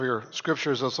For your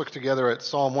scriptures, let's look together at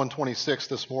Psalm 126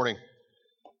 this morning.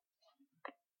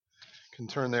 You can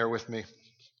turn there with me.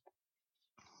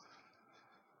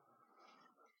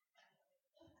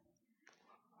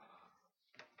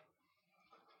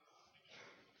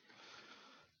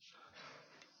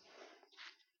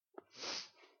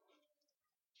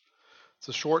 It's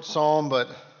a short psalm, but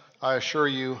I assure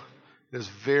you it is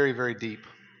very, very deep.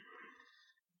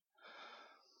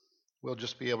 We'll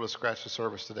just be able to scratch the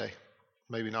surface today.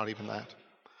 Maybe not even that.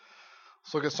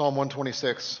 Let's look at Psalm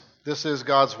 126. This is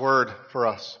God's word for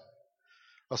us.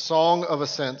 A song of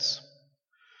ascents.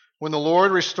 When the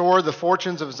Lord restored the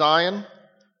fortunes of Zion,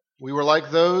 we were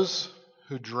like those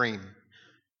who dream.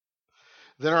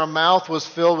 Then our mouth was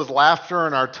filled with laughter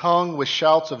and our tongue with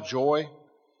shouts of joy.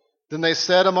 Then they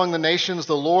said among the nations,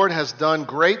 the Lord has done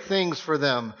great things for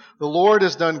them. The Lord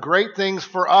has done great things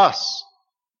for us.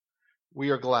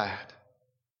 We are glad.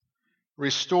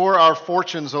 Restore our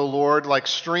fortunes, O Lord, like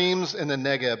streams in the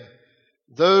Negeb.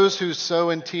 Those who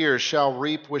sow in tears shall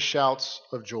reap with shouts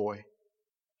of joy.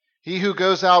 He who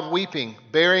goes out weeping,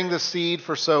 bearing the seed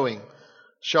for sowing,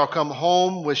 shall come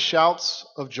home with shouts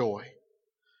of joy,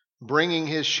 bringing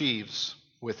his sheaves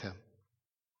with him.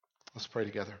 Let's pray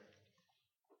together.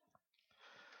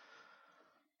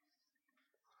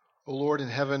 O Lord in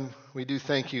heaven, we do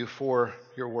thank you for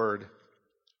your word.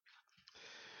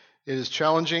 It is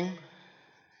challenging.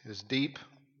 It is deep,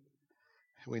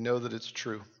 and we know that it's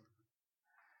true.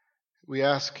 We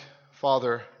ask,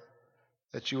 Father,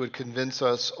 that you would convince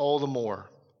us all the more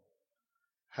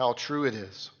how true it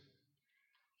is,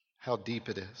 how deep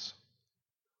it is,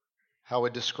 how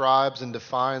it describes and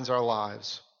defines our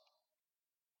lives,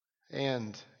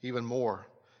 and even more,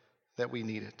 that we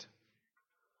need it.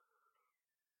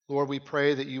 Lord, we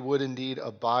pray that you would indeed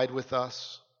abide with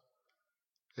us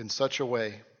in such a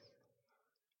way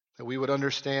that we would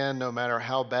understand no matter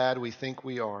how bad we think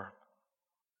we are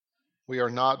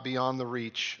not beyond the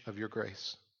reach of your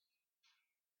grace.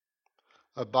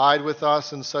 Abide with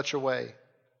us in such a way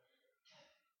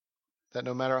that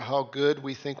no matter how good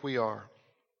we think we are,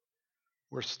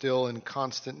 we're still in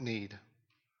constant need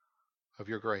of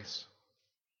your grace.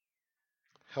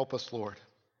 Help us, Lord.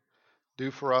 Do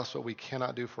for us what we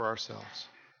cannot do for ourselves.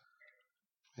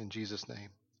 In Jesus' name,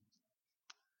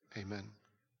 amen.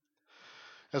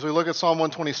 As we look at Psalm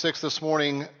 126 this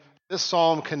morning, this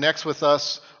psalm connects with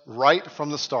us right from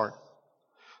the start.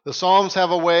 The Psalms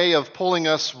have a way of pulling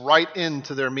us right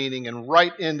into their meaning and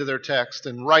right into their text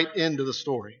and right into the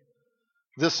story.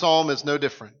 This psalm is no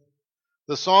different.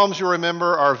 The Psalms, you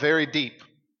remember, are very deep.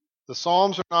 The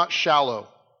Psalms are not shallow.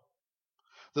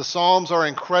 The Psalms are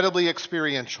incredibly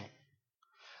experiential.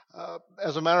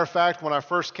 As a matter of fact, when I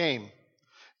first came,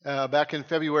 back in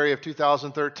February of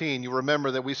 2013, you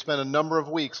remember that we spent a number of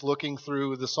weeks looking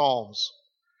through the Psalms.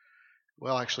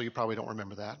 Well, actually, you probably don't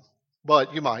remember that,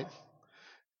 but you might.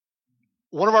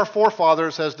 One of our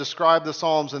forefathers has described the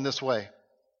Psalms in this way,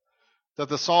 that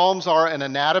the Psalms are an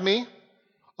anatomy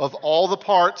of all the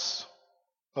parts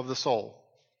of the soul.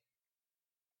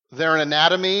 They're an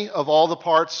anatomy of all the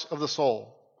parts of the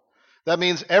soul. That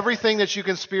means everything that you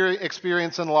can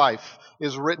experience in life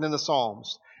is written in the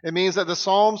Psalms. It means that the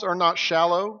Psalms are not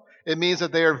shallow. It means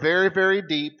that they are very, very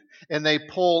deep, and they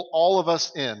pull all of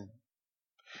us in.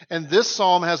 And this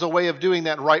psalm has a way of doing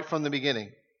that right from the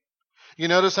beginning. You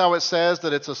notice how it says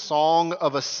that it's a song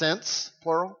of ascents,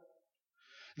 plural?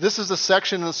 This is a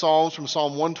section in the Psalms from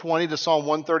Psalm 120 to Psalm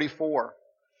 134.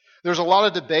 There's a lot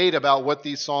of debate about what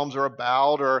these Psalms are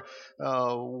about or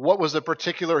what was the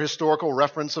particular historical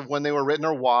reference of when they were written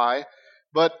or why.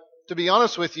 But to be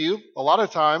honest with you, a lot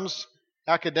of times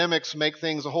academics make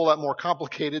things a whole lot more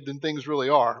complicated than things really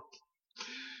are.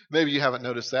 Maybe you haven't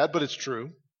noticed that, but it's true.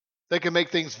 They can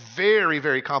make things very,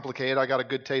 very complicated. I got a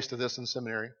good taste of this in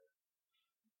seminary.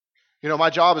 You know, my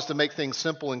job is to make things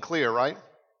simple and clear, right?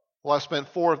 Well, I spent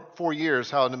four years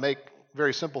how to make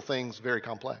very simple things very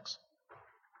complex.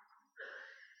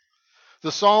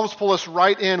 The Psalms pull us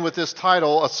right in with this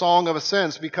title, A Song of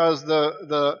Ascents, because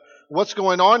what's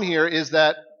going on here is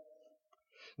that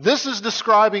this is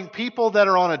describing people that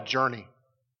are on a journey.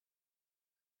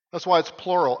 That's why it's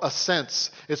plural, ascents.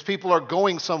 It's people are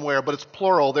going somewhere, but it's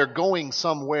plural. They're going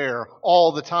somewhere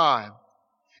all the time.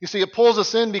 You see, it pulls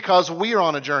us in because we are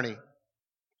on a journey.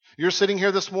 You're sitting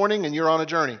here this morning and you're on a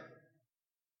journey.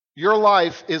 Your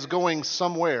life is going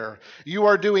somewhere. You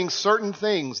are doing certain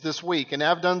things this week and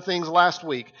have done things last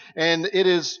week, and it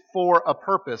is for a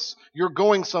purpose. You're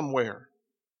going somewhere.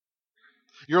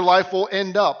 Your life will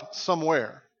end up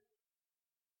somewhere.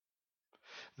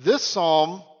 This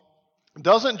psalm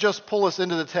doesn't just pull us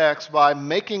into the text by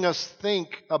making us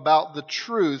think about the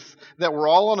truth that we're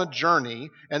all on a journey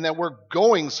and that we're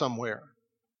going somewhere.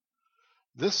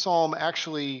 This psalm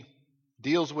actually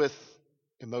deals with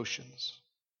emotions.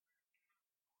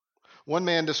 One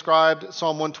man described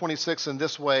Psalm 126 in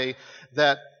this way,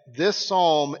 that this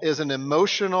psalm is an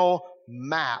emotional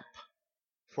map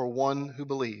for one who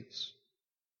believes.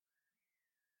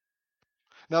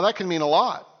 Now that can mean a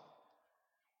lot.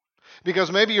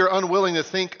 Because maybe you're unwilling to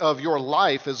think of your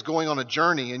life as going on a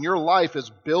journey, and your life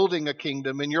is building a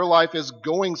kingdom, and your life is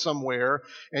going somewhere,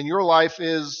 and your life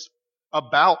is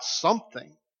about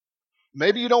something.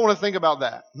 Maybe you don't want to think about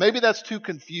that. Maybe that's too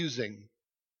confusing.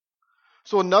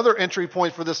 So another entry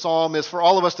point for this psalm is for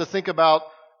all of us to think about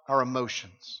our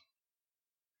emotions.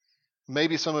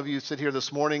 Maybe some of you sit here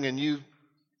this morning and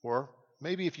or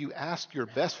maybe if you ask your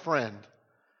best friend,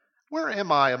 where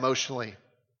am I emotionally?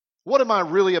 What am I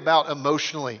really about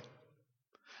emotionally?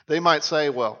 They might say,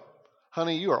 well,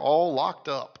 honey, you are all locked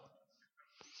up.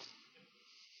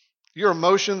 Your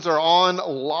emotions are on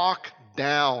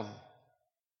lockdown.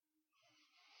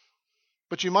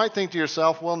 But you might think to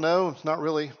yourself, well, no, it's not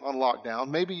really on lockdown.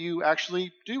 Maybe you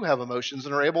actually do have emotions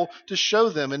and are able to show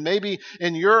them. And maybe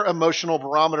in your emotional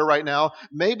barometer right now,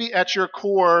 maybe at your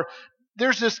core,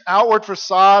 there's this outward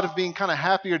facade of being kind of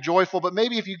happy or joyful. But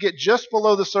maybe if you get just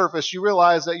below the surface, you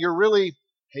realize that you're really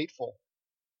hateful.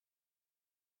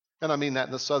 And I mean that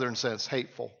in the southern sense,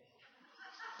 hateful.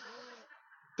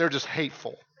 They're just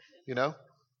hateful, you know?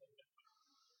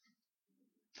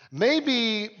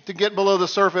 Maybe to get below the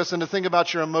surface and to think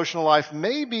about your emotional life,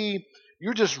 maybe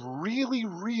you're just really,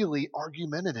 really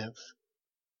argumentative.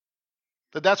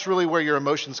 That's really where your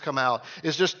emotions come out.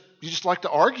 It's just, you just like to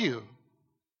argue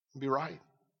and be right.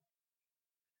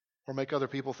 Or make other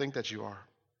people think that you are.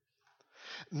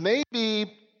 Maybe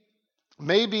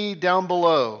down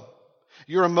below,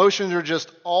 your emotions are just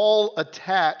all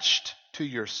attached to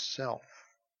yourself.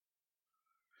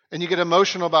 And you get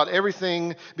emotional about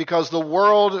everything because the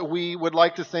world, we would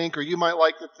like to think, or you might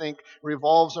like to think,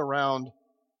 revolves around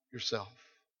yourself.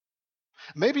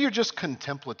 Maybe you're just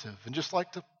contemplative and just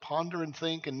like to ponder and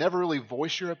think and never really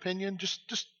voice your opinion.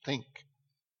 Just think.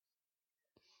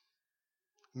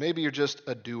 Maybe you're just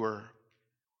a doer.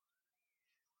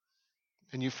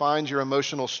 And you find your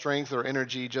emotional strength or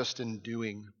energy just in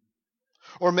doing.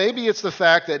 Or maybe it's the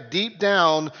fact that deep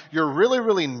down, you're really,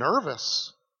 really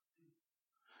nervous.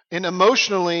 And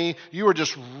emotionally, you are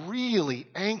just really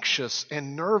anxious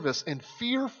and nervous and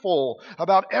fearful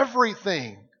about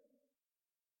everything.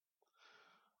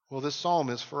 Well, this psalm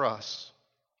is for us.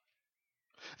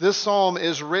 This psalm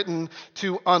is written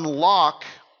to unlock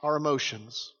our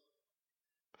emotions.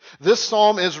 This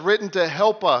psalm is written to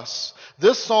help us.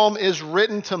 This psalm is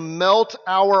written to melt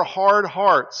our hard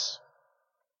hearts.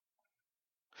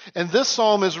 And this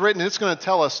psalm is written, it's going to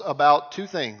tell us about two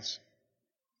things.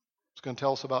 It's going to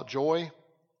tell us about joy.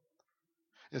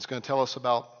 It's going to tell us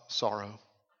about sorrow.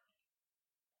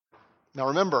 Now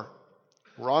remember,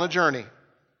 we're on a journey.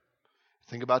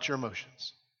 Think about your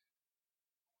emotions.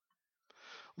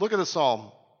 Look at the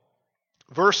psalm.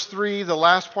 Verse 3, the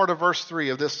last part of verse 3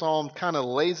 of this psalm kind of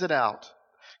lays it out.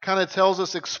 Kind of tells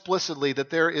us explicitly that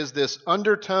there is this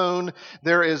undertone,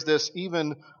 there is this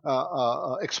even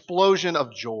explosion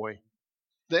of joy.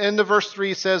 The end of verse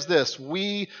 3 says this,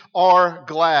 we are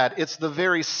glad. It's the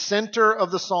very center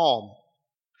of the psalm.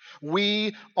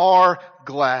 We are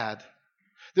glad.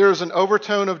 There is an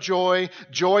overtone of joy.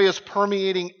 Joy is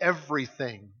permeating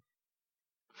everything.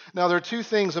 Now, there are two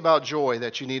things about joy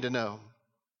that you need to know.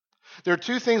 There are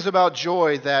two things about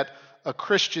joy that a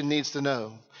Christian needs to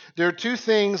know. There are two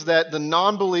things that the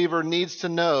non-believer needs to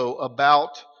know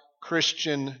about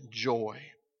Christian joy.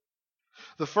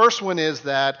 The first one is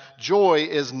that joy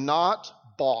is not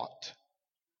bought.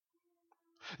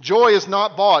 Joy is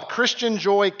not bought. Christian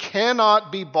joy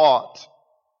cannot be bought.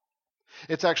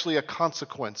 It's actually a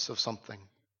consequence of something.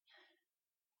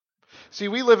 See,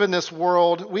 we live in this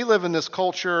world, we live in this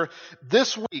culture.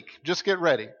 This week, just get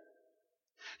ready.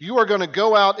 You are going to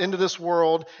go out into this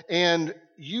world, and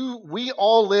we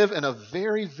all live in a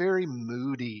very, very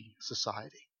moody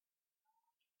society.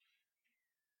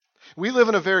 We live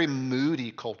in a very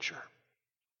moody culture.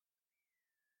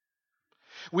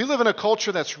 We live in a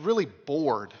culture that's really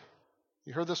bored.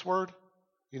 You heard this word?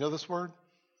 You know this word?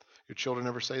 Your children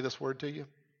ever say this word to you?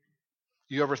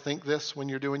 You ever think this when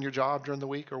you're doing your job during the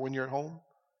week or when you're at home?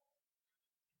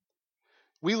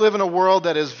 We live in a world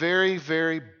that is very,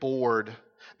 very bored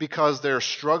because they're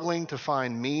struggling to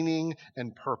find meaning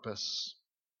and purpose.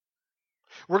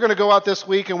 We're going to go out this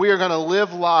week and we are going to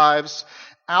live lives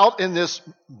out in this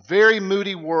very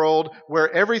moody world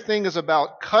where everything is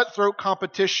about cutthroat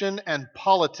competition and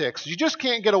politics. You just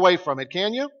can't get away from it,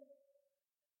 can you?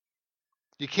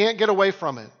 You can't get away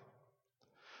from it.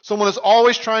 Someone is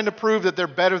always trying to prove that they're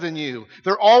better than you.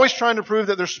 They're always trying to prove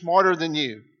that they're smarter than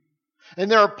you. And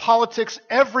there are politics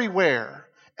everywhere.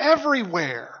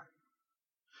 Everywhere.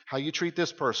 How you treat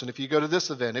this person, if you go to this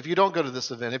event, if you don't go to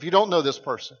this event, if you don't know this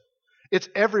person. It's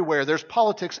everywhere. There's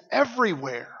politics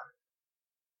everywhere.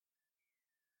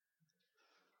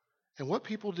 And what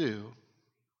people do,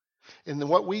 and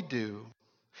what we do,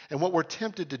 and what we're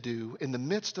tempted to do in the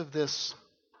midst of this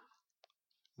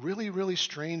really, really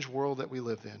strange world that we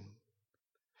live in,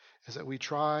 is that we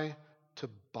try to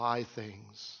buy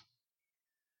things.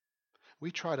 We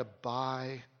try to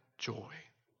buy joy.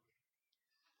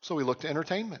 So we look to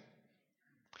entertainment.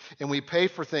 And we pay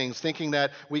for things thinking that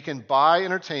we can buy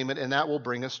entertainment and that will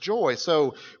bring us joy.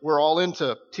 So we're all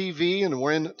into TV and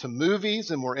we're into movies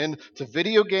and we're into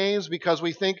video games because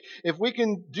we think if we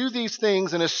can do these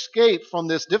things and escape from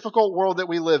this difficult world that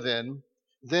we live in,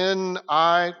 then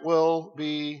I will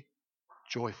be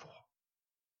joyful.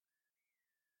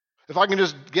 If I can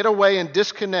just get away and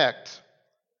disconnect,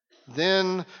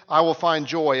 then I will find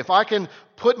joy. If I can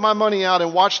put my money out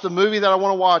and watch the movie that I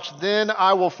want to watch, then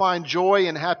I will find joy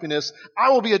and happiness. I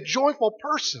will be a joyful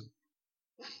person.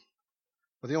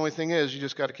 But the only thing is, you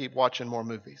just got to keep watching more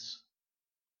movies,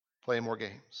 playing more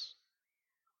games,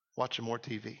 watching more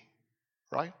TV,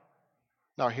 right?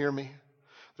 Now hear me.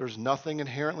 There's nothing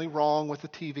inherently wrong with a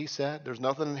TV set. There's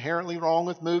nothing inherently wrong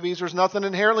with movies. There's nothing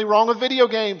inherently wrong with video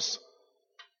games.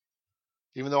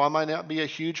 Even though I might not be a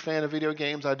huge fan of video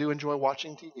games, I do enjoy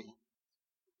watching TV.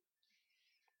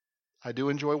 I do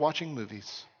enjoy watching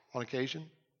movies on occasion.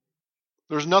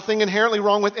 There's nothing inherently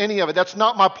wrong with any of it. That's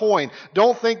not my point.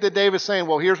 Don't think that Dave is saying,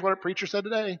 well, here's what a preacher said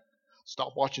today.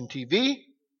 Stop watching TV,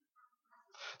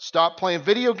 stop playing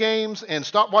video games, and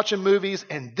stop watching movies,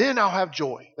 and then I'll have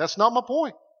joy. That's not my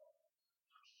point.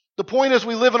 The point is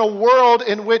we live in a world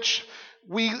in which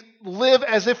we live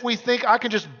as if we think I can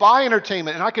just buy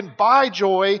entertainment and I can buy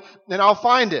joy and I'll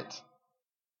find it.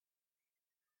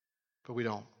 But we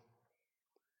don't.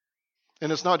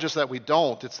 And it's not just that we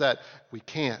don't, it's that we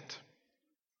can't.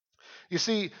 You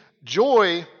see,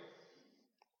 joy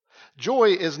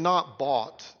is not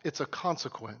bought, it's a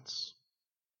consequence.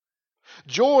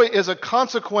 Joy is a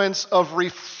consequence of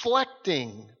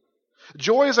reflecting.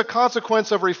 Joy is a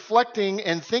consequence of reflecting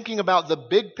and thinking about the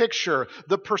big picture,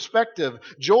 the perspective.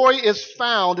 Joy is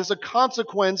found as a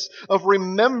consequence of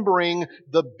remembering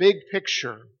the big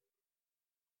picture.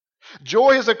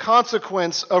 Joy is a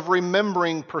consequence of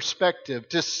remembering perspective,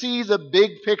 to see the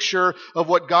big picture of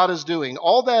what God is doing.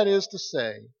 All that is to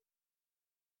say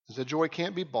is that joy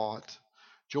can't be bought.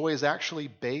 Joy is actually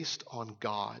based on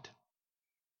God.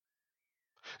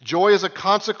 Joy is a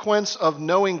consequence of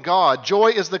knowing God. Joy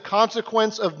is the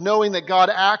consequence of knowing that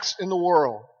God acts in the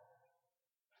world,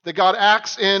 that God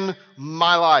acts in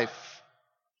my life,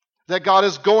 that God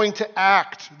is going to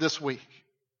act this week,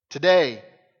 today,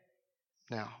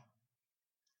 now.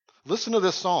 Listen to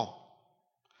this psalm.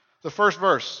 The first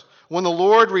verse. When the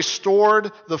Lord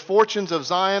restored the fortunes of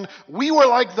Zion, we were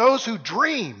like those who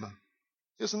dream.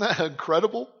 Isn't that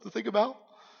incredible to think about?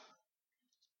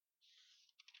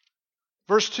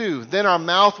 Verse 2. Then our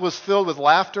mouth was filled with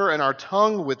laughter and our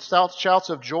tongue with shouts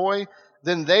of joy.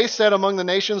 Then they said among the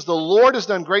nations, the Lord has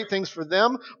done great things for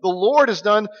them. The Lord has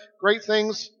done great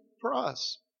things for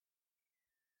us.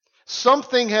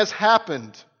 Something has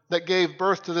happened that gave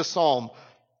birth to this psalm.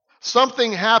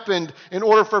 Something happened in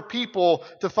order for people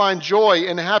to find joy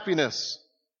and happiness.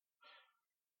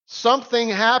 Something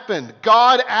happened.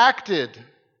 God acted.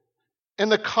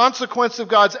 And the consequence of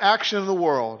God's action in the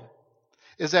world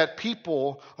is that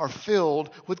people are filled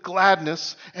with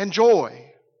gladness and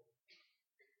joy.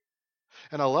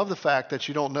 And I love the fact that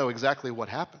you don't know exactly what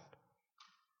happened.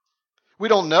 We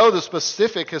don't know the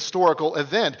specific historical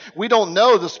event. We don't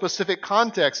know the specific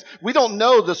context. We don't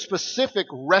know the specific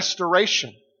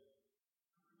restoration.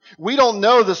 We don't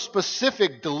know the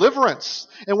specific deliverance.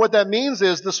 And what that means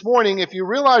is this morning, if you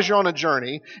realize you're on a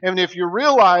journey, and if you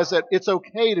realize that it's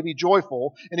okay to be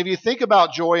joyful, and if you think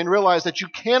about joy and realize that you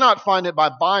cannot find it by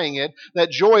buying it,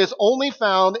 that joy is only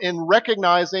found in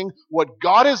recognizing what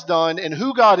God has done and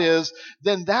who God is,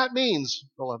 then that means,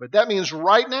 beloved, that means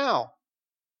right now,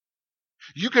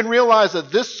 you can realize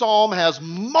that this psalm has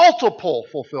multiple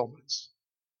fulfillments.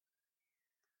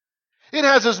 It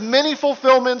has as many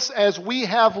fulfillments as we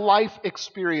have life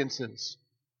experiences.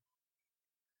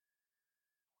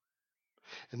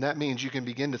 And that means you can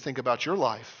begin to think about your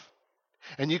life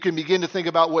And you can begin to think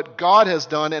about what God has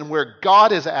done and where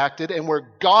God has acted and where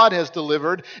God has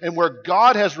delivered and where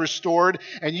God has restored.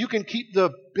 And you can keep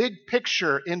the big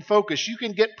picture in focus. You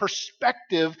can get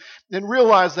perspective and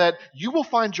realize that you will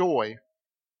find joy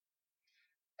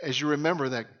as you remember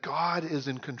that God is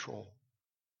in control.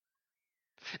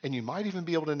 And you might even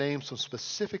be able to name some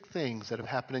specific things that have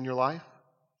happened in your life.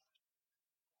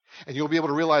 And you'll be able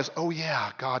to realize, oh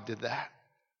yeah, God did that.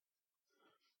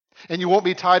 And you won't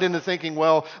be tied into thinking,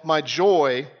 well, my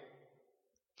joy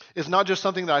is not just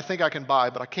something that I think I can buy,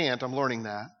 but I can't. I'm learning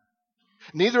that.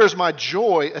 Neither is my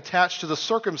joy attached to the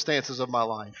circumstances of my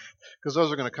life, because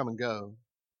those are going to come and go.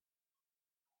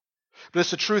 But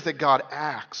it's the truth that God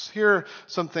acts. Here are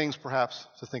some things perhaps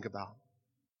to think about.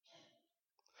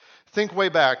 Think way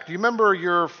back. Do you remember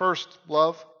your first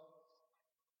love?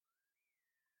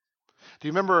 Do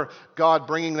you remember God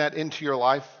bringing that into your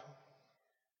life?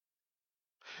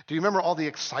 Do you remember all the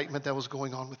excitement that was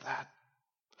going on with that?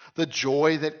 The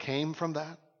joy that came from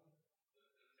that?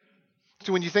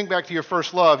 So when you think back to your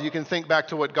first love, you can think back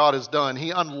to what God has done. He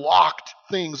unlocked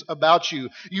things about you.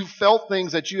 You felt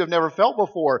things that you have never felt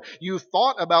before. You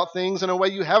thought about things in a way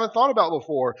you haven't thought about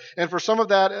before. And for some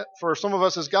of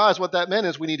us as guys, what that meant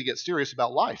is we need to get serious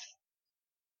about life.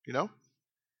 You know?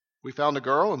 We found a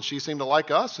girl and she seemed to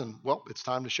like us, and well, it's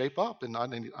time to shape up and I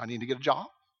need to get a job.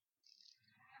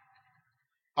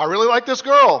 I really like this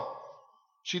girl.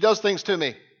 She does things to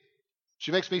me.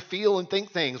 She makes me feel and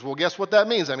think things. Well, guess what that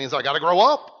means? That means I got to grow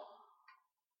up.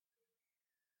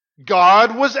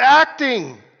 God was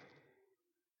acting.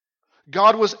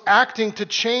 God was acting to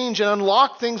change and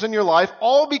unlock things in your life,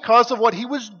 all because of what He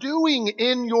was doing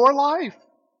in your life.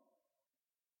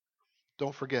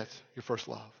 Don't forget your first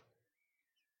love.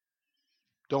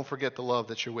 Don't forget the love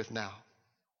that you're with now.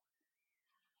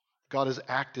 God has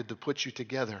acted to put you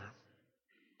together.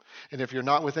 And if you're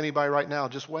not with anybody right now,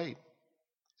 just wait.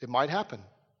 It might happen.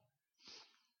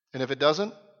 And if it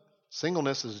doesn't,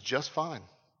 singleness is just fine.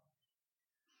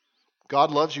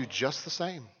 God loves you just the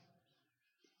same.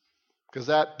 Because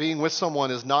that being with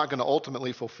someone is not going to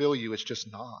ultimately fulfill you. It's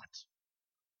just not.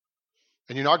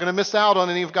 And you're not going to miss out on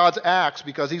any of God's acts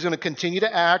because He's going to continue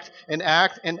to act and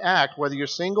act and act, whether you're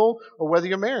single or whether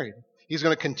you're married. He's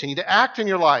going to continue to act in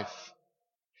your life.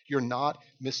 You're not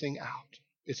missing out.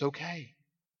 It's okay.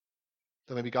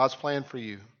 That may be God's plan for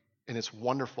you, and it's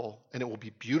wonderful, and it will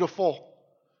be beautiful,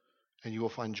 and you will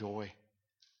find joy.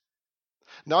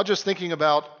 Not just thinking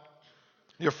about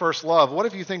your first love. What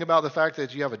if you think about the fact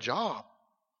that you have a job?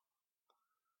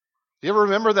 You ever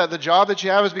remember that the job that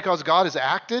you have is because God has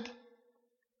acted?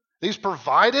 He's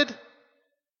provided?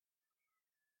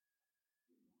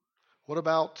 What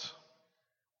about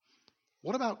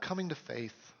coming to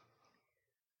faith?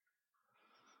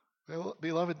 Well,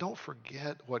 beloved, don't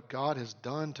forget what God has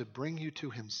done to bring you to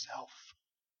Himself.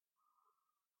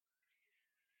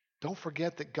 Don't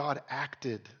forget that God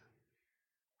acted.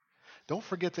 Don't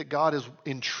forget that God has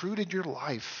intruded your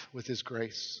life with His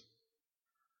grace.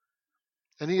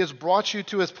 And He has brought you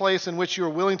to His place in which you are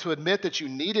willing to admit that you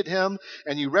needed Him,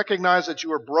 and you recognize that you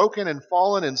were broken and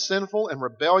fallen and sinful and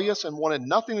rebellious and wanted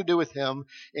nothing to do with Him,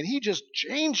 and He just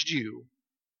changed you.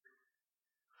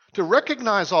 To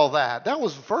recognize all that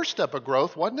was the first step of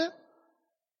growth, wasn't it?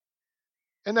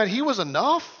 And that He was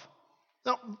enough.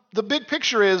 Now, the big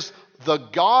picture is the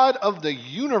God of the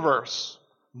universe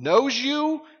knows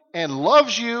you and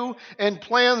loves you and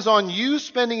plans on you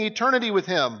spending eternity with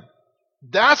Him.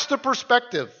 That's the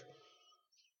perspective.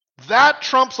 That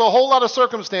trumps a whole lot of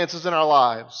circumstances in our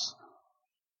lives.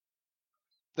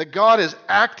 That God has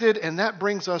acted, and that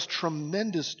brings us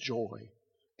tremendous joy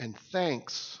and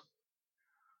thanks.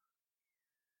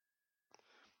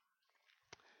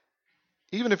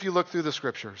 Even if you look through the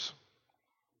Scriptures,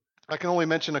 I can only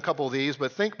mention a couple of these,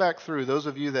 but think back through, those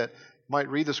of you that might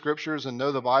read the Scriptures and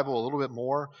know the Bible a little bit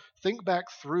more, think back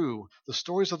through the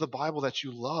stories of the Bible that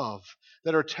you love,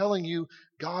 that are telling you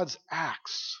God's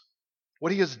acts,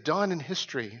 what He has done in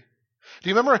history. Do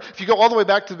you remember, if you go all the way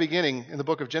back to the beginning in the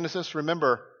book of Genesis,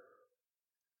 remember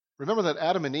that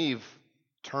Adam and Eve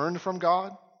turned from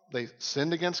God? They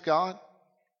sinned against God?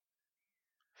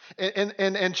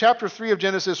 And chapter 3 of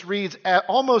Genesis reads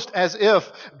almost as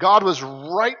if God was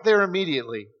right there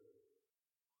immediately.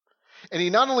 And He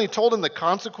not only told them the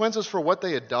consequences for what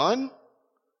they had done,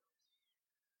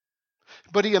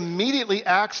 but He immediately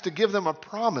acts to give them a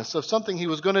promise of something He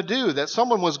was going to do, that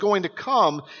someone was going to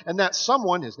come, and that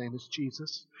someone, His name is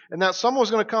Jesus, and that someone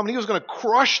was going to come and He was going to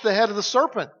crush the head of the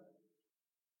serpent.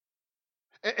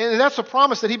 And that's a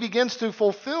promise that He begins to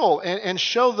fulfill and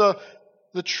show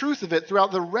the truth of it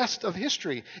throughout the rest of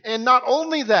history. And not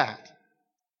only that,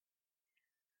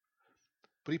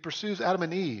 But he pursues Adam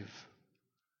and Eve,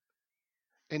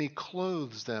 and he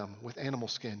clothes them with animal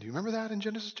skin. Do you remember that in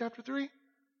Genesis chapter 3?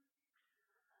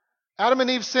 Adam and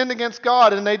Eve sinned against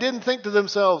God, and they didn't think to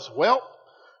themselves, well,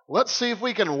 let's see if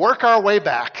we can work our way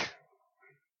back.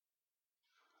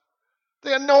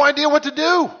 They had no idea what to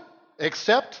do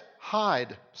except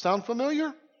hide. Sound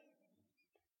familiar?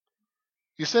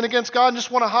 You sin against God and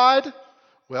just want to hide?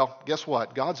 Well, guess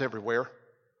what? God's everywhere,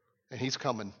 and he's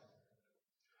coming.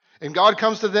 And God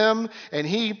comes to them, and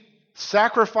he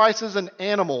sacrifices an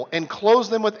animal and clothes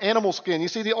them with animal skin. You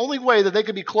see, the only way that they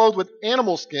could be clothed with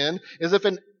animal skin is if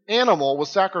an animal was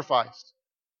sacrificed.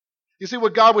 You see,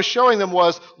 what God was showing them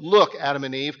was, look, Adam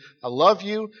and Eve, I love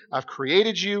you, I've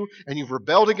created you, and you've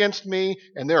rebelled against me,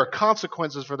 and there are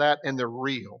consequences for that, and they're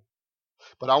real.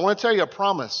 But I want to tell you a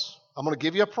promise. I'm going to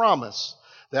give you a promise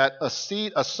that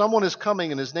someone is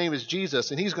coming, and his name is Jesus,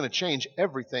 and he's going to change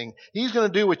everything. He's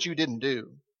going to do what you didn't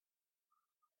do.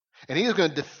 And he's going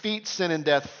to defeat sin and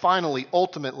death finally,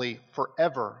 ultimately,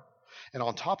 forever. And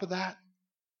on top of that,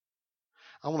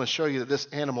 I want to show you that this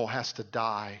animal has to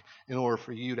die in order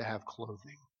for you to have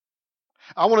clothing.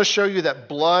 I want to show you that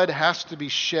blood has to be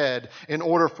shed in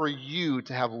order for you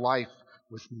to have life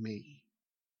with me.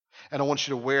 And I want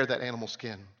you to wear that animal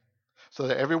skin so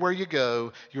that everywhere you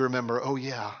go, you remember, oh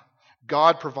yeah,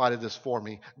 God provided this for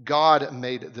me. God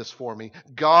made this for me.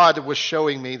 God was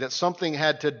showing me that something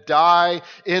had to die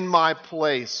in my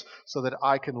place so that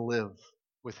I can live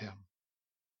with him.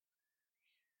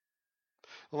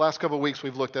 The last couple of weeks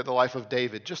we've looked at the life of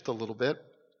David just a little bit.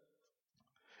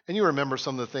 And you remember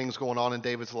some of the things going on in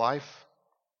David's life.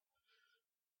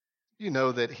 You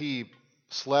know that he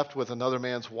slept with another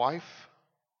man's wife.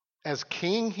 As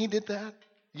king, he did that.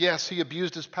 Yes, he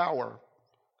abused his power.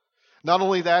 Not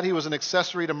only that, he was an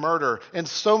accessory to murder and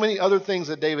so many other things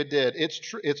that David did. It's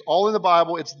true. It's all in the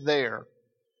Bible. It's there.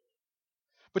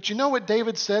 But you know what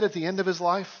David said at the end of his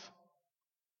life?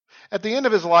 At the end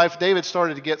of his life, David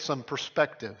started to get some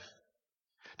perspective.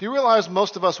 Do you realize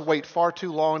most of us wait far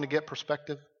too long to get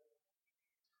perspective?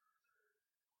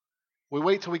 We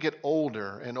wait till we get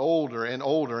older and older and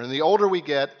older. And the older we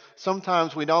get,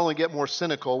 sometimes we not only get more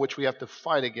cynical, which we have to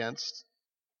fight against,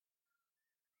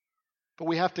 but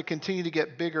we have to continue to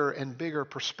get bigger and bigger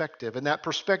perspective. And that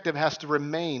perspective has to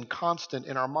remain constant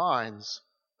in our minds.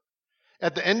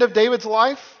 At the end of David's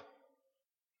life,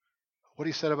 what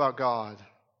he said about God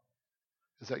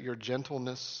is that your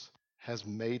gentleness has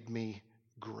made me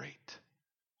great.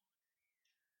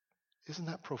 Isn't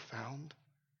that profound?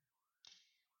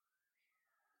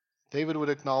 David would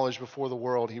acknowledge before the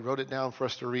world, he wrote it down for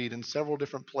us to read in several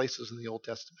different places in the Old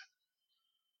Testament,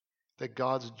 that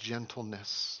God's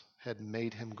gentleness had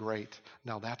made him great.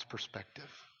 Now that's perspective.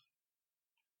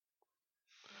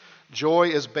 Joy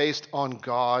is based on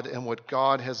God and what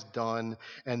God has done,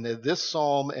 and that this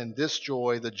psalm and this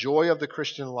joy, the joy of the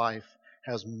Christian life,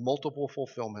 has multiple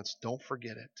fulfillments. Don't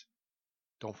forget it.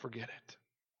 Don't forget it.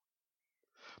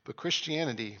 But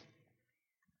Christianity,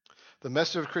 the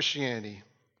message of Christianity,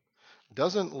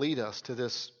 doesn't lead us to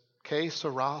this que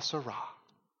sera, sera.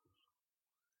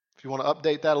 If you want to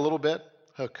update that a little bit,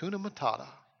 Hakuna Matata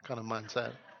kind of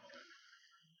mindset.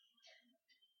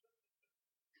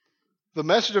 The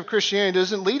message of Christianity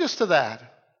doesn't lead us to that.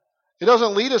 It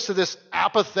doesn't lead us to this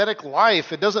apathetic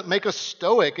life. It doesn't make us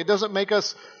stoic. It doesn't make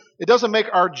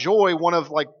our joy one of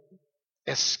like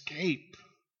escape.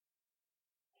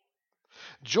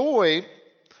 Joy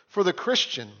for the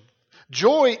Christian,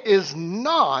 joy is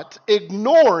not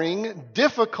ignoring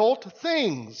difficult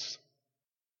things.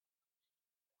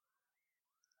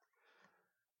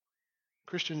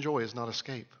 Christian joy is not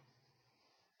escape.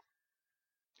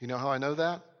 You know how I know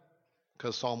that?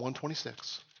 Because Psalm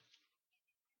 126.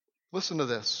 Listen to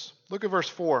this. Look at verse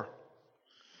 4.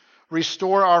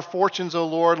 Restore our fortunes, O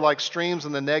Lord, like streams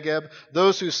in the Negeb.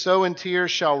 Those who sow in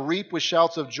tears shall reap with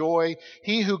shouts of joy.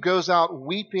 He who goes out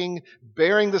weeping,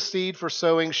 bearing the seed for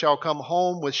sowing, shall come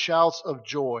home with shouts of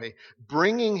joy,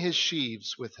 bringing his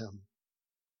sheaves with him.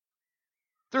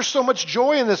 There's so much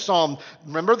joy in this psalm.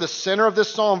 Remember the center of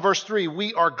this psalm, verse 3,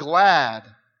 we are glad.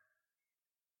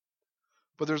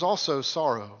 But there's also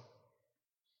sorrow.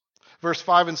 Verse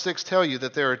 5 and 6 tell you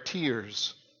that there are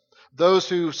tears. Those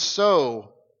who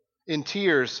sow in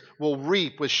tears will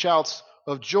reap with shouts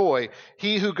of joy.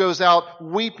 He who goes out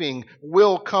weeping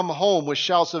will come home with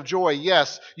shouts of joy.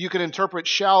 Yes, you can interpret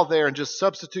shall there and just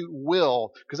substitute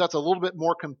will, because that's a little bit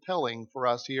more compelling for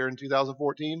us here in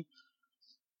 2014.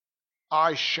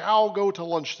 I shall go to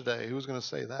lunch today. Who's going to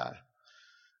say that?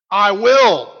 I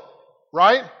will,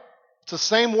 right? It's the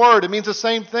same word. It means the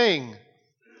same thing.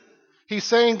 He's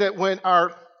saying that when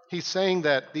He's saying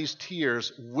that these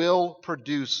tears will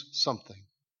produce something.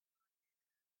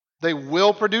 They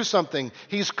will produce something.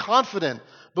 He's confident.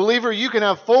 Believer, you can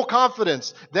have full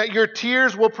confidence that your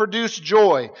tears will produce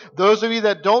joy. Those of you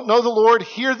that don't know the Lord,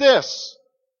 hear this.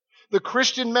 The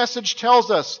Christian message tells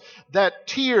us that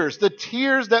tears, the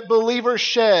tears that believers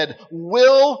shed,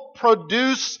 will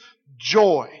produce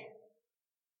joy.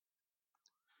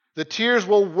 The tears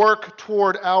will work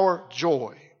toward our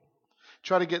joy.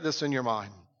 Try to get this in your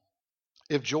mind.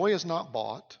 If joy is not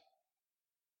bought,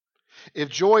 if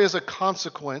joy is a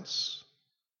consequence,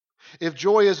 if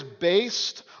joy is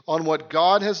based on what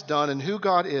God has done and who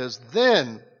God is,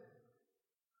 then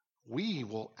we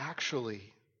will actually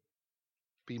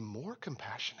be more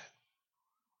compassionate.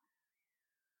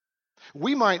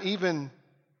 We might even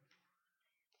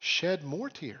shed more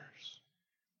tears.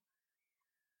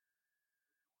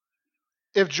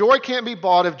 If joy can't be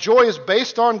bought, if joy is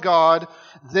based on God,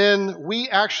 then we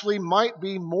actually might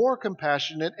be more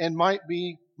compassionate and might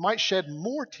shed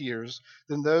more tears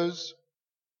than those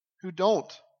who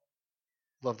don't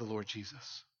love the Lord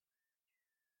Jesus.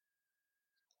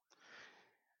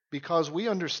 Because we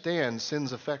understand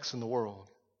sin's effects in the world.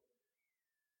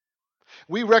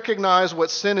 We recognize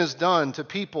what sin has done to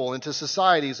people and to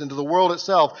societies and to the world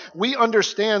itself. We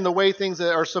understand the way things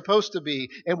are supposed to be,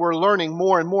 and we're learning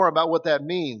more and more about what that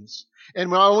means. And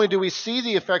not only do we see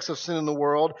the effects of sin in the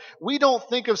world, we don't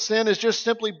think of sin as just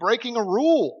simply breaking a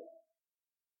rule.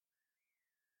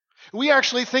 We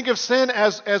actually think of sin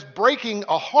as breaking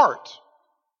a heart.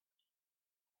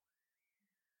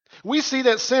 We see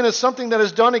that sin is something that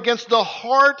is done against the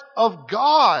heart of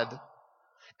God.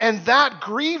 And that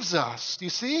grieves us. Do you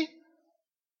see?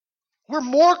 We're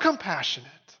more compassionate.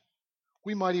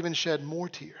 We might even shed more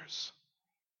tears.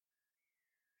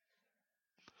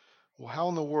 Well, how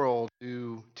in the world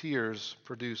do tears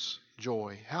produce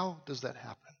joy? How does that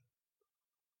happen?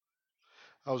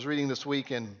 I was reading this week,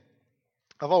 and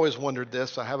I've always wondered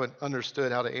this. I haven't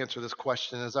understood how to answer this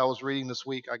question. As I was reading this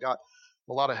week, I got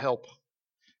a lot of help.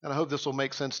 And I hope this will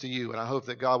make sense to you, and I hope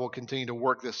that God will continue to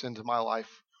work this into my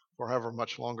life for however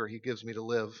much longer He gives me to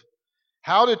live.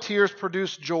 How do tears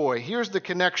produce joy? Here's the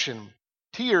connection.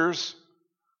 Tears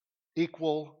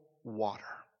equal water.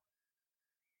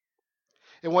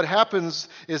 And what happens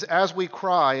is as we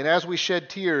cry and as we shed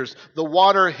tears, the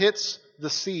water hits the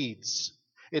seeds.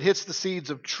 It hits the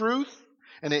seeds of truth,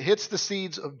 and it hits the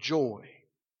seeds of joy.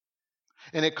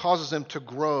 And it causes them to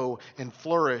grow and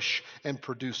flourish and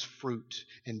produce fruit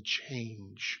and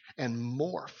change and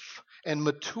morph and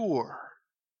mature.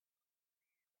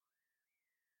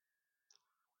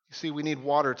 You see, we need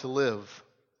water to live.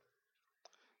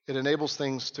 It enables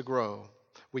things to grow.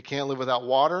 We can't live without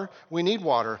water. We need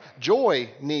water. Joy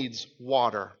needs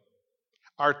water.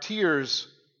 Our tears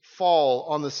fall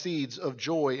on the seeds of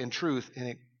joy and truth, and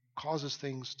it causes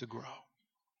things to grow.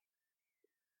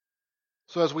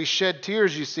 So as we shed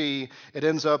tears, you see, it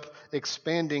ends up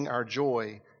expanding our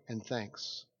joy and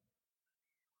thanks.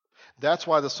 That's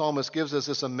why the psalmist gives us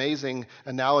this amazing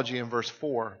analogy in verse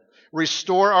 4.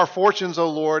 Restore our fortunes, O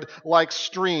Lord, like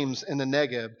streams in the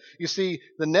Negev. You see,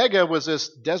 the Negev was this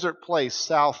desert place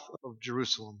south of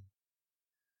Jerusalem.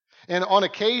 And on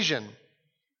occasion,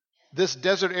 this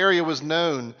desert area was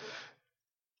known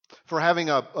for having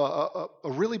a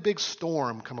really big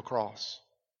storm come across.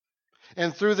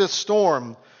 And through this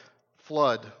storm,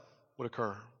 flood would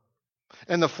occur.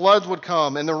 And the floods would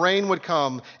come, and the rain would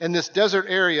come, and this desert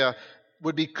area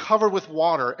would be covered with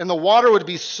water. And the water would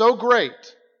be so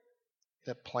great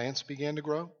that plants began to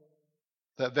grow,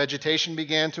 that vegetation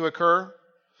began to occur,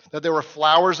 that there were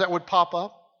flowers that would pop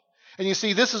up. And you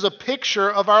see, this is a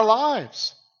picture of our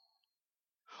lives.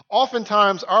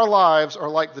 Oftentimes, our lives are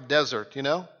like the desert,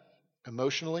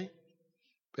 emotionally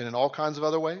and in all kinds of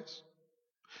other ways.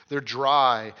 They're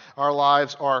dry. Our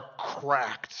lives are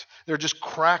cracked. There are just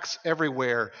cracks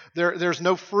everywhere. There's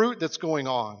no fruit that's going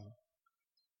on.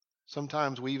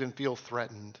 Sometimes we even feel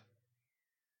threatened.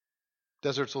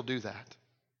 Deserts will do that.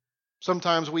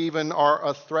 Sometimes we even are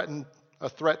a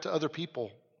threat to other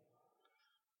people.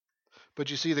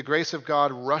 But you see, the grace of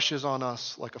God rushes on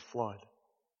us like a flood.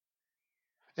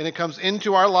 And it comes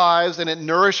into our lives, and it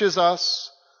nourishes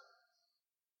us,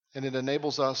 and it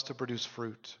enables us to produce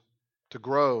fruit, to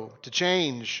grow, to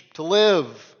change, to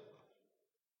live.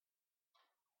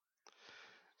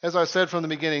 As I said from the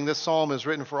beginning, this psalm is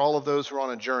written for all of those who are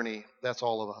on a journey. That's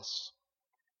all of us.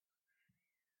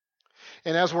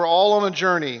 And as we're all on a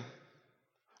journey,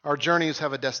 our journeys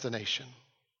have a destination.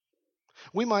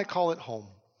 We might call it home.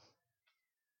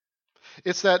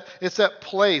 It's that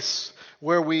place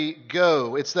where we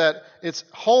go. It's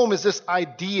home is this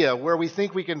idea where we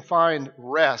think we can find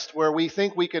rest, where we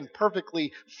think we can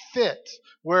perfectly fit,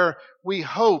 where we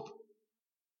hope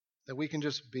that we can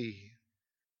just be,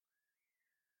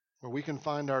 where we can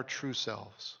find our true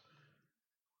selves.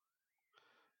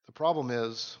 The problem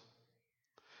is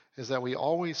that we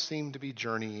always seem to be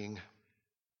journeying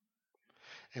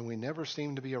and we never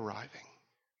seem to be arriving.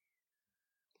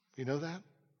 You know that?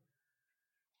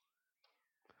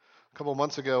 A couple of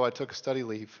months ago, I took a study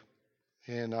leave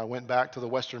and I went back to the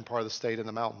western part of the state in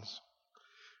the mountains.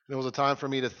 And it was a time for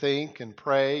me to think and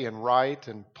pray and write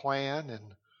and plan and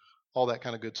all that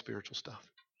kind of good spiritual stuff.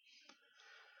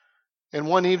 And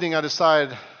one evening I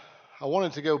decided I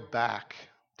wanted to go back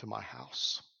to my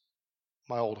house,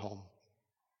 my old home.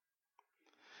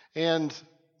 And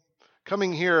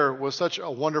coming here was such a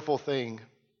wonderful thing,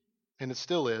 and it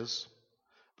still is,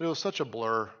 but it was such a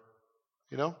blur,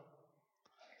 you know?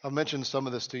 I've mentioned some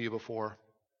of this to you before.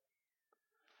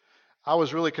 I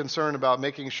was really concerned about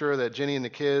making sure that Jenny and the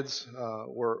kids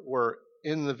were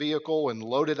in the vehicle and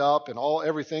loaded up, and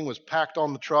everything was packed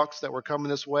on the trucks that were coming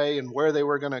this way, and where they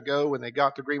were going to go when they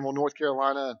got to Greenville, North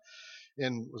Carolina,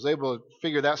 and was able to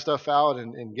figure that stuff out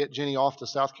and get Jenny off to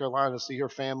South Carolina to see her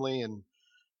family and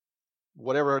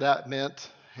whatever that meant.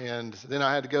 And then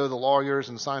I had to go to the lawyers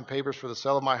and sign papers for the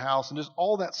sale of my house and just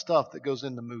all that stuff that goes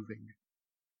into moving.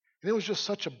 And it was just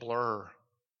such a blur.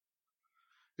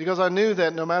 Because I knew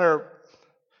that no matter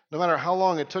how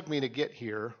long it took me to get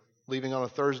here, leaving on a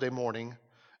Thursday morning,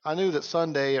 I knew that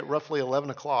Sunday at roughly 11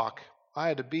 o'clock, I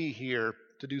had to be here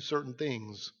to do certain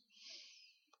things.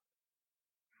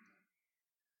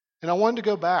 And I wanted to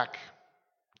go back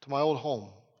to my old home.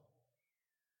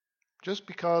 Just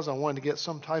because I wanted to get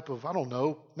some type of, I don't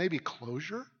know, maybe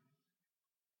closure.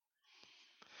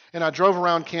 And I drove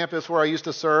around campus where I used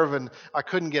to serve, and I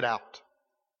couldn't get out.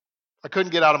 I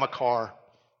couldn't get out of my car.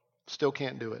 Still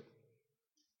can't do it.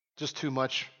 Just too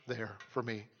much there for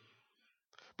me.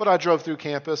 But I drove through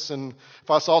campus, and if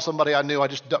I saw somebody I knew, I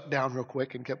just ducked down real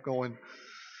quick and kept going.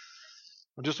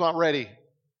 I'm just not ready.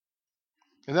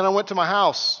 And then I went to my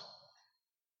house.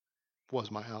 It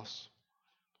was my house.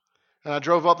 And I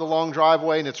drove up the long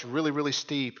driveway, and it's really, really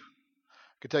steep.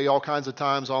 I could tell you all kinds of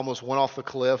times I almost went off the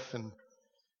cliff and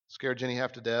scared Jenny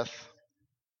half to death.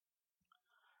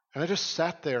 And I just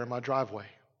sat there in my driveway,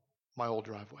 my old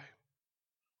driveway.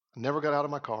 I never got out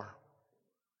of my car.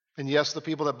 And yes, the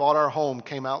people that bought our home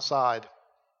came outside,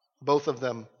 both of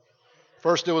them.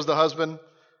 First it was the husband.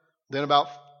 Then about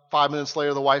 5 minutes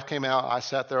later, the wife came out. I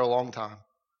sat there a long time.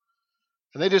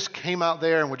 And they just came out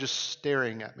there and were just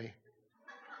staring at me.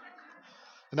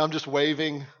 And I'm just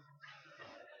waving.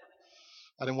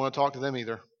 I didn't want to talk to them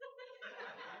either.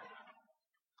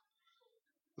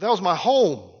 That was my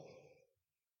home.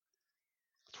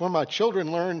 It's where my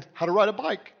children learned how to ride a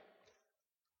bike.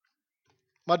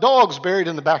 My dog's buried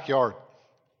in the backyard.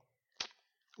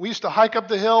 We used to hike up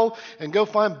the hill and go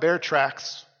find bear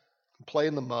tracks and play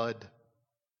in the mud.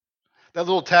 That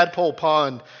little tadpole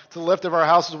pond to the left of our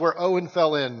house is where Owen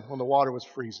fell in when the water was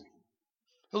freezing.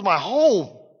 It was my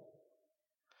home.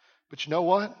 But you know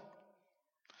what?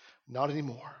 Not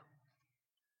anymore.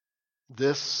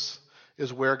 This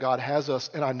is where God has us,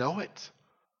 and I know it.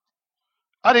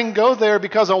 I didn't go there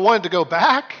because I wanted to go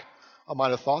back. I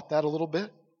might have thought that a little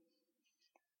bit.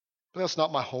 But that's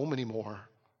not my home anymore.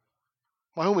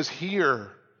 My home is here.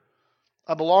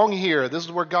 I belong here. This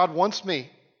is where God wants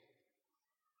me.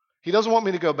 He doesn't want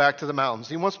me to go back to the mountains.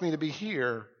 He wants me to be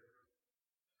here.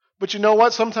 But you know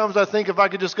what? Sometimes I think if I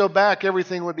could just go back,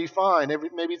 everything would be fine.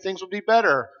 Maybe things would be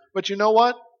better. But you know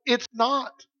what? It's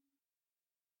not.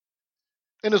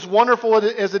 And as wonderful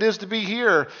as it is to be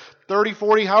here, 30,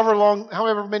 40,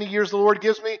 however many years the Lord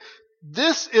gives me,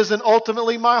 this isn't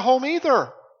ultimately my home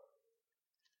either.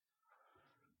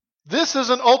 This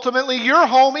isn't ultimately your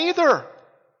home either.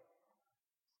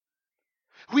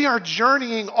 We are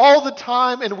journeying all the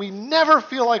time and we never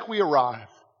feel like we arrive.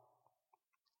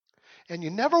 And you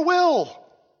never will.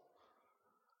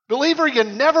 Believer, you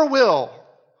never will.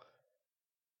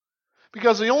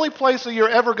 Because the only place that you're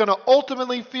ever going to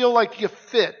ultimately feel like you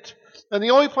fit, and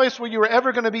the only place where you're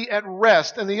ever going to be at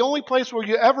rest, and the only place where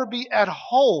you ever be at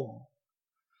home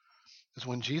is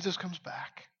when Jesus comes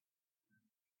back.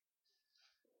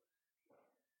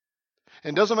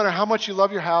 And it doesn't matter how much you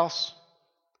love your house,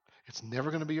 it's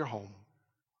never going to be your home.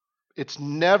 It's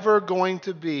never going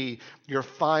to be your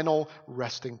final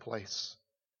resting place.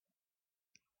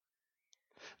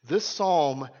 This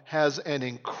psalm has an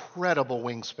incredible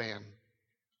wingspan.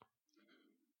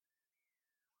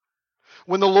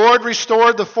 When the Lord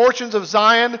restored the fortunes of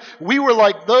Zion, we were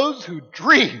like those who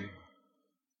dream.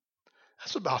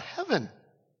 That's about heaven.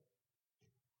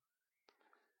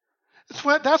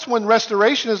 That's when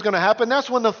restoration is going to happen. That's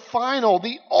when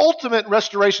the ultimate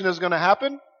restoration is going to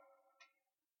happen.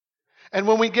 And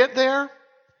when we get there,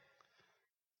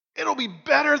 it'll be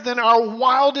better than our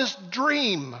wildest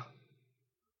dream.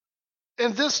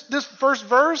 And this first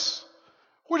verse,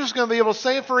 we're just going to be able to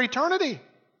say it for eternity.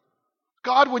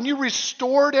 God, when you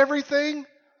restored everything,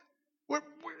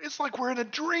 it's like we're in a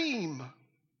dream.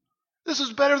 This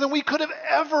is better than we could have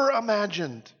ever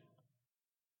imagined.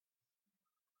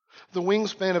 The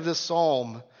wingspan of this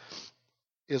psalm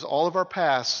is all of our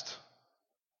past,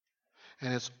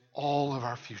 and it's all of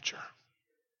our future.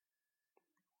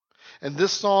 And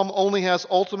this psalm only has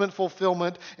ultimate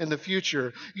fulfillment in the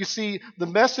future. You see, the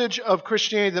message of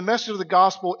Christianity, the message of the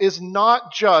gospel is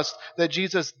not just that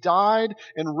Jesus died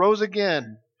and rose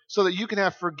again so that you can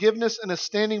have forgiveness and a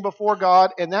standing before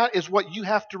God, and that is what you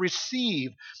have to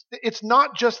receive. It's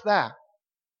not just that.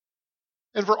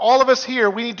 And for all of us here,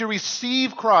 we need to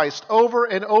receive Christ over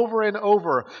and over and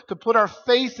over, to put our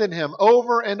faith in Him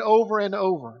over and over and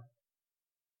over.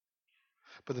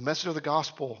 But the message of the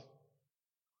gospel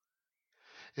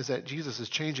is that Jesus is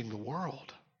changing the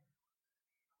world.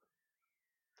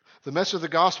 The message of the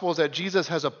gospel is that Jesus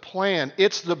has a plan.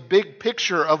 It's the big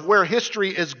picture of where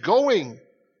history is going.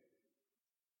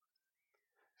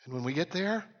 And when we get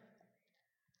there,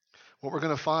 what we're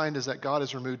going to find is that God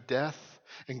has removed death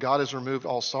and God has removed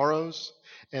all sorrows,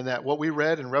 and that what we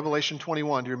read in Revelation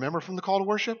 21, do you remember from the call to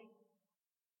worship?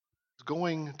 It's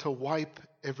going to wipe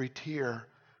every tear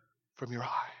from your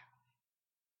eye.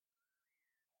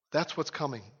 That's what's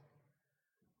coming.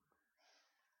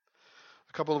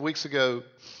 A couple of weeks ago,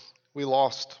 we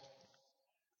lost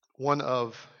one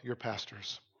of your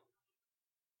pastors.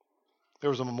 There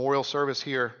was a memorial service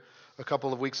here a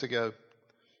couple of weeks ago,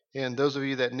 and those of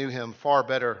you that knew him far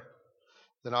better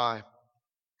than I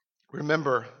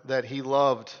remember that he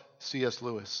loved C.S.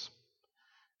 Lewis,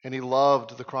 and he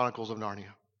loved the Chronicles of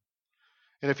Narnia.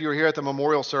 And if you were here at the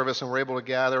memorial service and were able to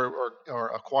gather or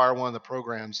acquire one of the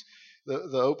programs,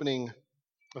 the opening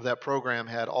of that program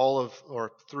had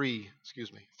three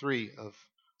of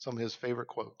some of his favorite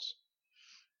quotes.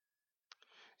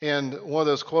 And one of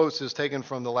those quotes is taken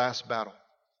from The Last Battle.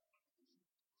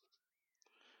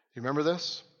 You remember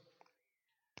this?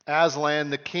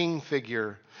 Aslan, the king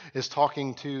figure, is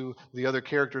talking to the other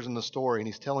characters in the story, and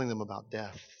he's telling them about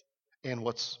death and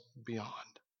what's beyond.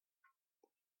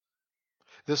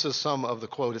 This is some of the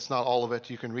quote. It's not all of it.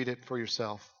 You can read it for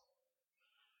yourself.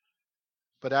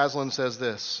 But Aslan says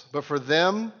this: "But for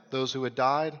them, those who had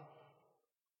died,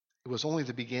 it was only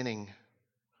the beginning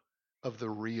of the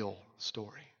real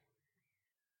story.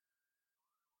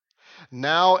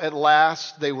 Now at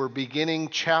last they were beginning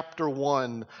chapter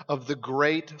 1 of the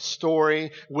great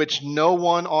story which no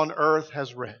one on earth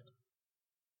has read,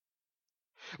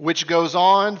 which goes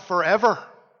on forever,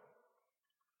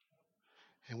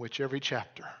 in which every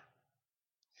chapter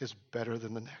is better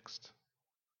than the next."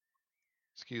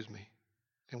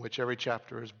 In which every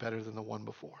chapter is better than the one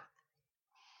before.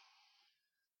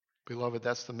 Beloved,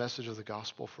 that's the message of the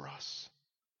gospel for us.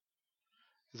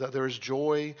 Is that there is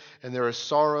joy and there is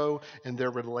sorrow and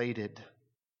they're related.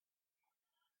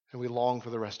 And we long for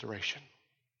the restoration.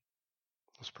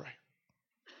 Let's pray.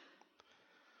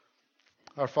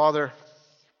 Our Father,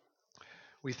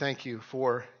 we thank you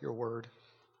for your word.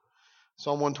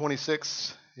 Psalm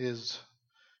 126 is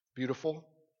beautiful.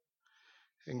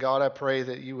 And God, I pray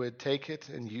that you would take it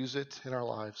and use it in our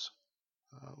lives.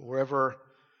 Wherever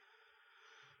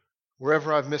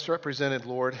I've misrepresented,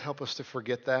 Lord, help us to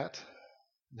forget that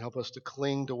and help us to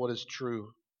cling to what is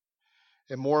true.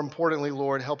 And more importantly,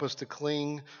 Lord, help us to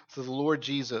cling to the Lord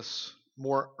Jesus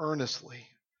more earnestly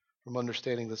from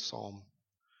understanding this psalm.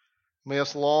 May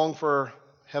us long for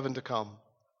heaven to come.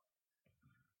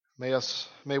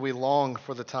 May we long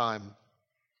for the time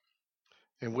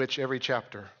in which every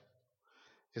chapter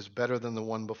is better than the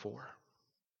one before.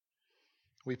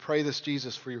 We pray this,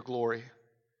 Jesus, for your glory.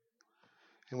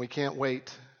 And we can't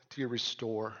wait till you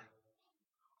restore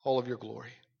all of your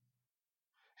glory.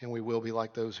 And we will be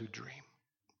like those who dream.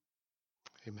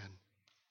 Amen.